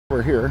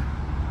We're here.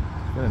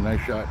 Got a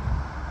nice shot.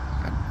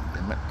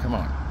 Come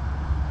on.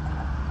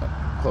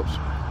 Close.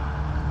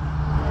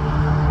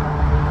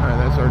 Alright,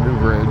 that's our new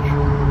bridge.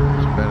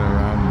 It's been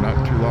around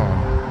not too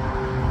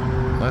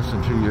long. Less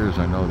than 2 years,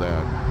 I know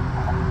that.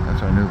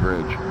 That's our new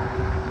bridge.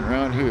 And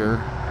around here,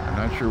 I'm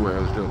not sure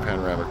where. Let's do a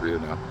panoramic view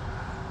now.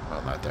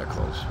 Well, not that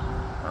close.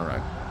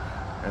 Alright.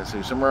 And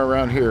see, somewhere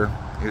around here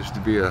used to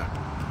be a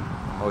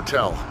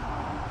motel.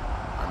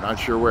 I'm not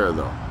sure where,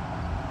 though.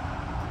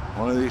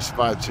 One of these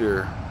spots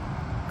here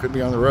could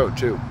be on the road,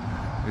 too.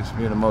 Used to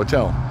be in a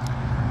motel.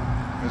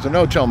 There's a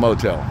no-tell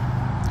motel.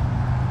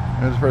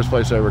 It was the first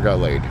place I ever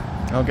got laid.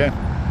 Okay?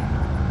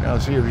 Now,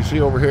 see, if you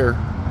see over here,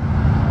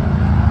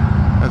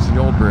 that's the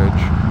old bridge.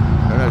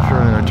 I'm not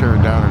sure they're going to tear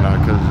it down or not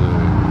because of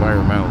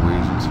environmental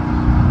reasons.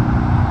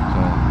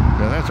 So,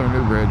 yeah, that's our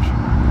new bridge.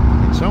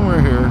 And somewhere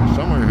here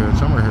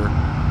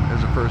is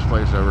the first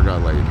place I ever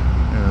got laid.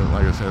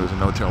 Like I said, it was a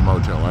no-tell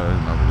motel. I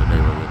don't remember the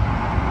name of it.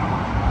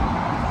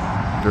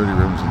 Dirty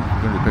rooms and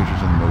dirty pictures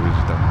in the movies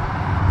and stuff.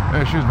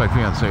 She was my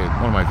fiancée,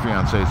 one of my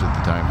fiancées at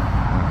the time.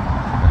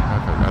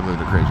 I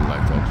lived a crazy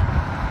life, folks.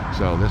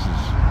 So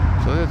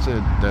that's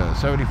it.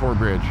 74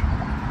 bridge.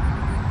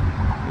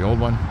 The old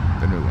one,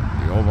 the new one.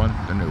 The old one,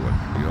 the new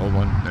one. The old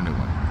one, the new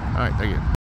one. All right, thank you.